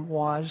Abraham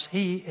was,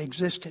 he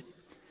existed.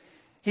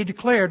 He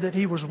declared that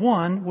he was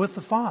one with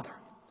the Father.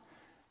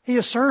 He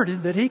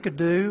asserted that he could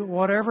do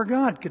whatever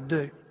God could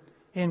do,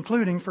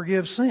 including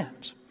forgive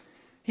sins.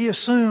 He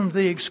assumed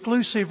the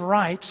exclusive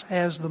rights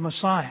as the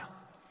Messiah.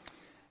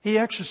 He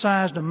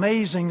exercised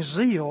amazing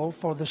zeal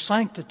for the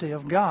sanctity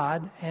of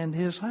God and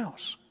His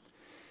house.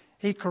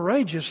 He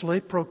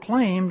courageously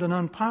proclaimed an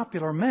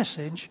unpopular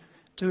message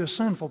to a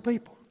sinful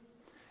people.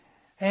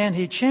 And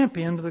he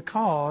championed the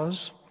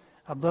cause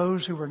of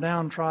those who were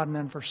downtrodden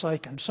and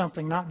forsaken,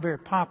 something not very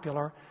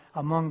popular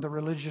among the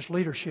religious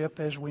leadership,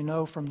 as we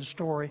know from the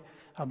story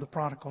of the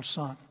prodigal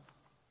son.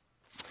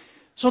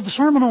 So the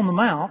Sermon on the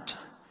Mount,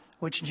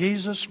 which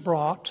Jesus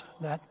brought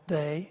that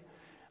day,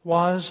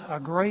 was a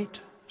great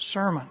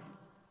sermon.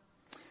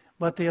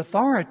 But the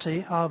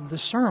authority of the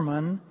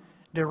sermon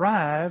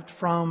derived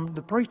from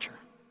the preacher.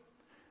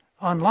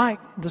 Unlike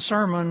the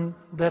sermon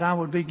that I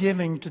would be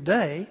giving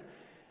today,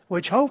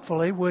 which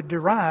hopefully would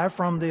derive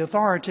from the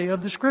authority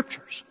of the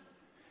Scriptures.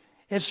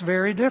 It's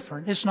very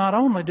different. It's not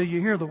only do you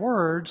hear the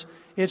words,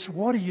 it's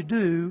what do you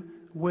do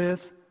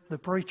with the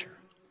preacher.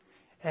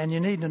 And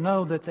you need to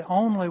know that the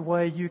only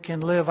way you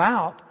can live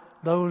out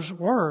those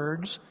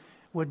words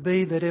would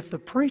be that if the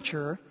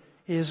preacher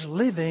is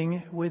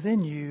living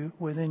within you,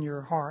 within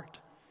your heart,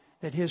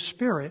 that his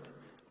Spirit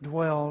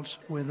dwells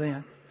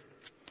within.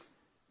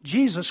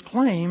 Jesus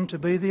claimed to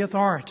be the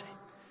authority.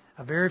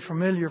 A very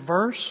familiar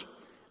verse,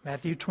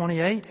 Matthew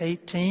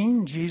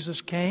 28:18,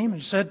 Jesus came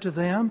and said to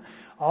them,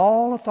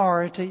 "All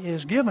authority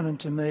is given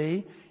unto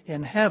me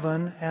in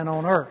heaven and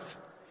on earth."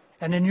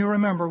 And then you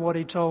remember what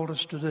he told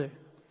us to do.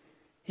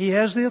 He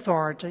has the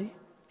authority.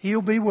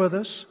 He'll be with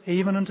us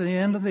even unto the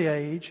end of the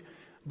age.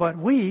 But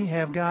we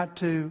have got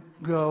to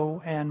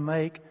go and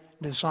make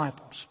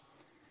disciples.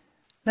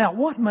 Now,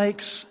 what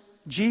makes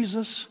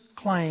Jesus'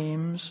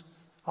 claims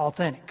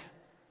authentic?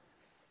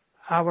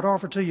 I would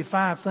offer to you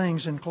 5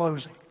 things in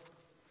closing.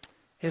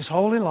 His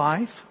holy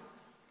life,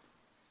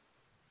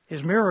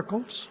 His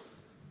miracles,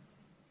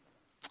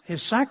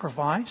 His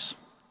sacrifice,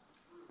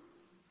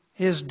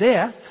 His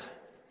death,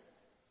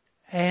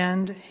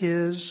 and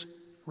His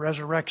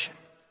resurrection.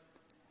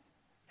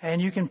 And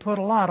you can put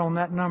a lot on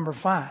that number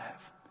 5.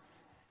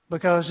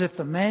 Because if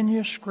the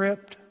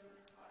manuscripts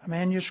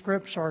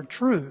are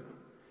true,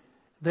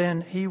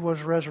 then He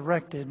was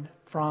resurrected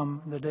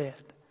from the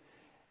dead.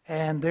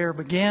 And there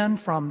began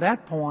from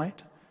that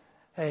point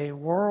a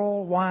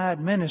worldwide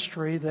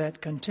ministry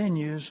that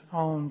continues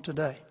on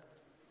today.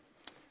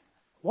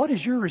 What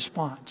is your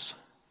response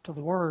to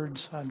the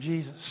words of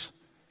Jesus?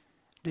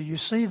 Do you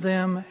see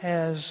them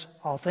as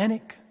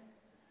authentic?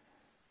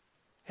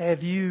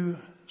 Have you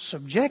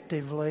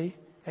subjectively,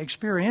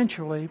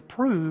 experientially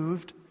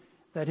proved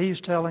that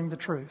He's telling the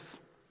truth?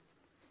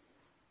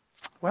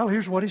 Well,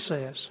 here's what He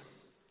says.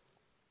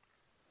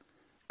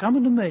 "Come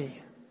unto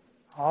me,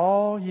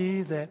 all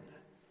ye that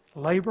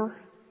labor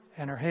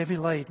and are heavy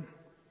laden,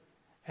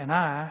 and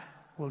I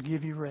will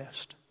give you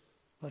rest."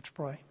 Let's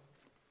pray.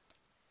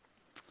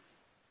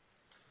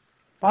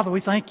 Father,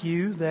 we thank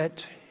You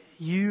that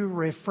You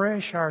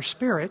refresh our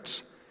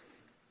spirits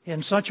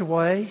in such a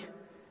way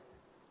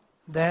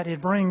that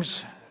it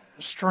brings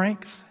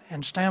strength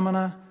and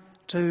stamina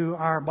to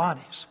our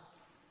bodies.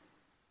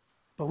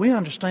 But we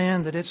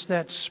understand that it's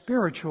that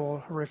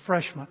spiritual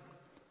refreshment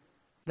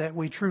that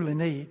we truly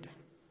need.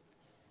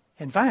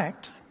 In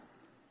fact,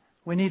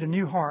 we need a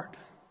new heart.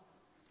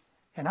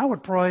 And I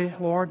would pray,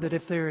 Lord, that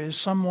if there is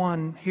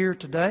someone here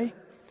today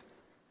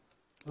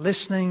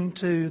listening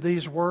to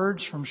these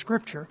words from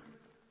Scripture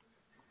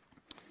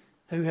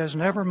who has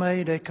never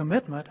made a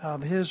commitment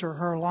of his or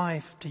her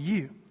life to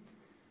You,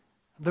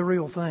 the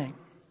real thing,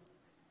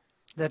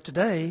 that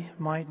today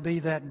might be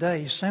that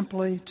day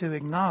simply to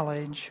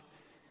acknowledge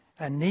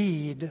a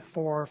need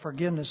for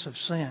forgiveness of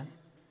sin,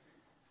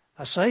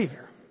 a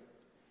Savior,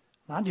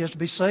 not just to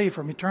be saved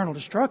from eternal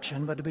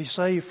destruction, but to be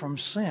saved from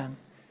sin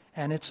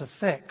and its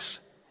effects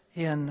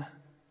in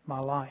my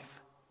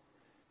life.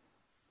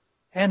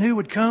 And who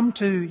would come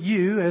to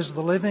You as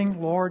the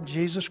living Lord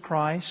Jesus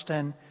Christ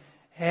and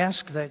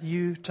ask that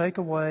You take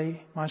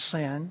away my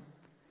sin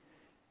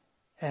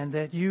and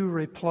that You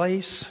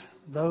replace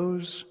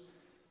those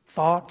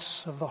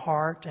thoughts of the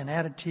heart and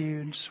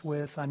attitudes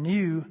with a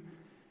new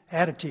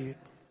attitude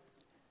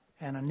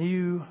and a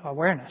new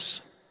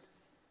awareness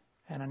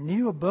and a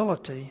new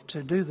ability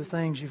to do the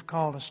things You've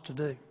called us to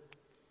do.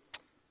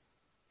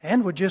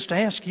 And would just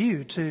ask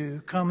You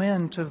to come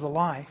into the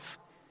life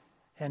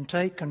and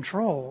take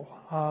control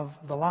of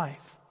the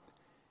life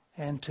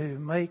and to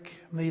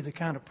make me the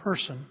kind of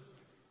person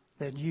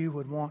that You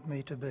would want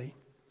me to be.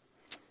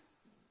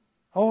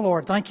 Oh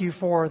Lord, thank You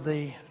for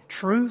the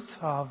truth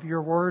of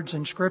Your words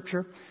in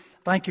Scripture.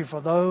 Thank You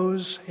for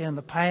those in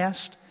the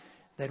past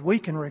that we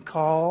can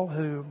recall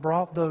who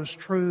brought those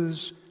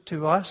truths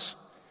to us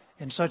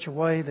in such a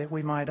way that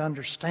we might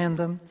understand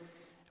them.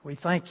 We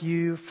thank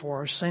You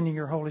for sending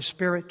Your Holy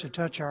Spirit to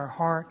touch our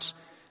hearts,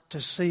 to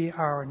see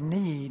our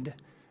need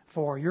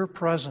for Your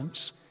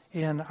presence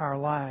in our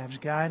lives,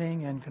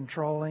 guiding and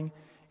controlling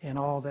in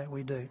all that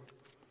we do.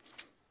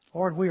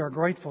 Lord, we are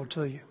grateful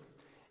to You.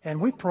 And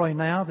we pray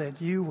now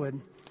that You would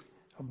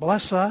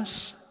bless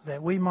us,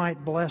 that we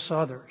might bless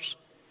others.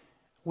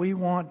 We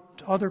want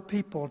other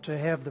people to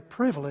have the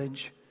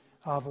privilege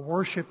of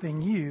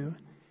worshiping You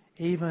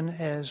even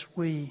as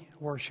we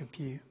worship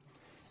You.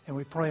 And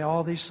we pray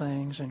all these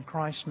things in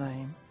Christ's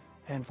name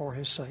and for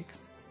His sake.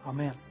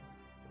 Amen.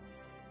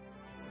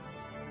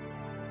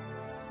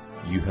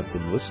 You have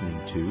been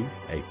listening to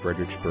a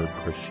Fredericksburg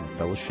Christian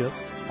Fellowship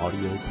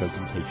audio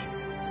presentation.